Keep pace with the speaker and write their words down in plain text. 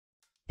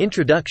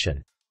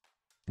Introduction.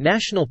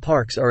 National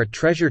parks are a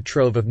treasure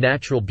trove of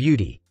natural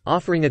beauty,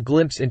 offering a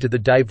glimpse into the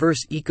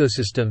diverse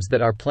ecosystems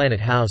that our planet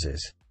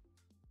houses.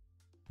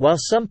 While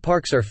some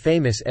parks are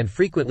famous and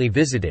frequently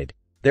visited,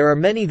 there are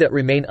many that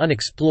remain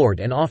unexplored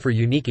and offer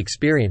unique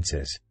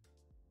experiences.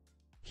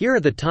 Here are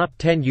the top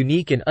 10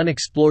 unique and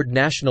unexplored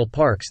national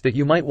parks that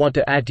you might want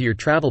to add to your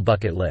travel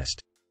bucket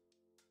list.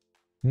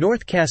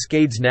 North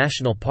Cascades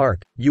National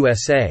Park,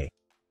 USA.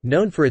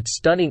 Known for its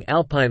stunning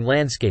alpine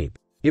landscape,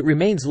 it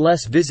remains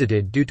less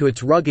visited due to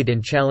its rugged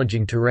and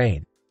challenging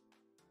terrain.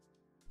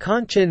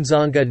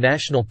 Kanchenjunga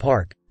National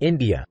Park,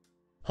 India.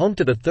 Home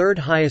to the third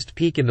highest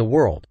peak in the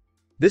world,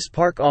 this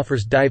park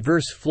offers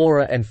diverse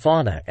flora and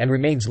fauna and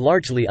remains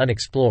largely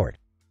unexplored.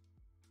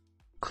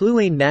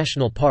 Kluane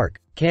National Park,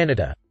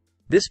 Canada.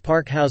 This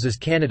park houses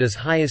Canada's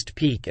highest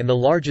peak and the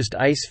largest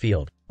ice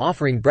field,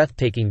 offering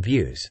breathtaking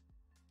views.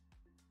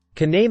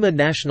 Canaima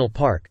National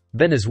Park,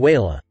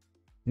 Venezuela.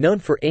 Known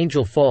for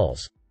Angel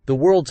Falls, the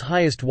world's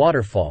highest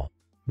waterfall,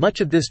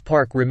 much of this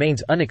park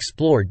remains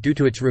unexplored due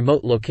to its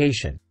remote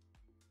location.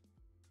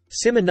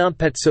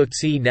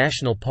 Simonampetsotsi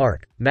National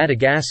Park,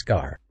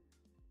 Madagascar.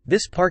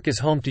 This park is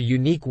home to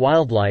unique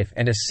wildlife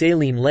and a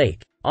saline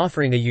lake,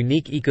 offering a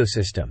unique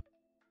ecosystem.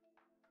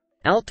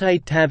 Altai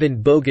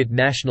Tavan Bogd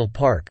National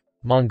Park,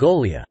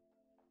 Mongolia.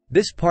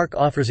 This park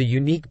offers a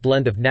unique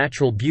blend of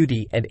natural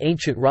beauty and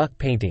ancient rock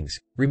paintings,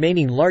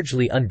 remaining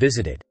largely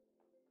unvisited.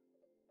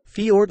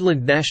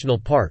 Fiordland National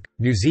Park,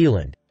 New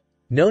Zealand.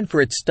 Known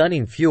for its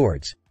stunning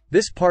fjords,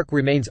 this park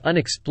remains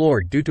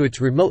unexplored due to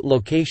its remote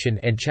location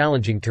and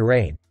challenging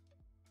terrain.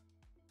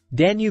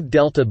 Danube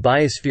Delta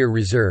Biosphere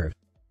Reserve,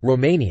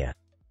 Romania.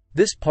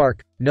 This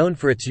park, known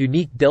for its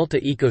unique delta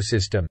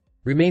ecosystem,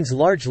 remains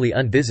largely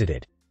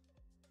unvisited.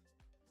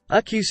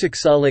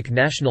 Ukusiksalik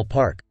National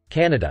Park,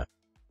 Canada.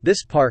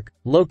 This park,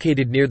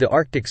 located near the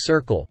Arctic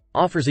Circle,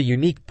 offers a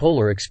unique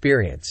polar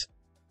experience.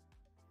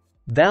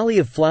 Valley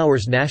of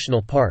Flowers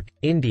National Park,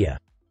 India.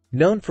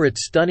 Known for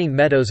its stunning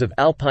meadows of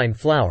alpine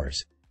flowers,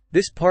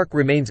 this park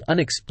remains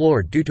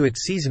unexplored due to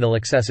its seasonal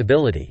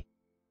accessibility.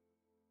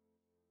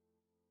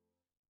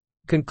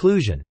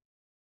 Conclusion.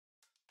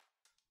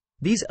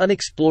 These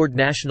unexplored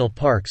national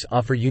parks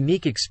offer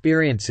unique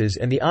experiences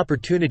and the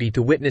opportunity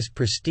to witness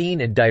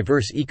pristine and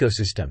diverse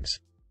ecosystems.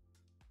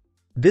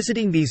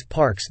 Visiting these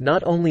parks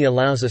not only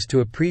allows us to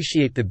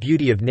appreciate the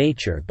beauty of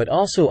nature but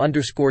also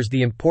underscores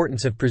the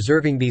importance of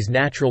preserving these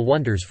natural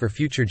wonders for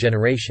future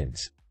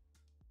generations.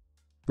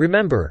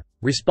 Remember,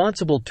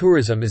 responsible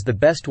tourism is the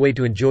best way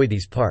to enjoy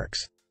these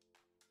parks.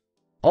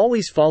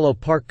 Always follow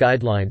park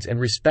guidelines and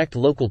respect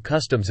local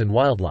customs and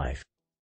wildlife.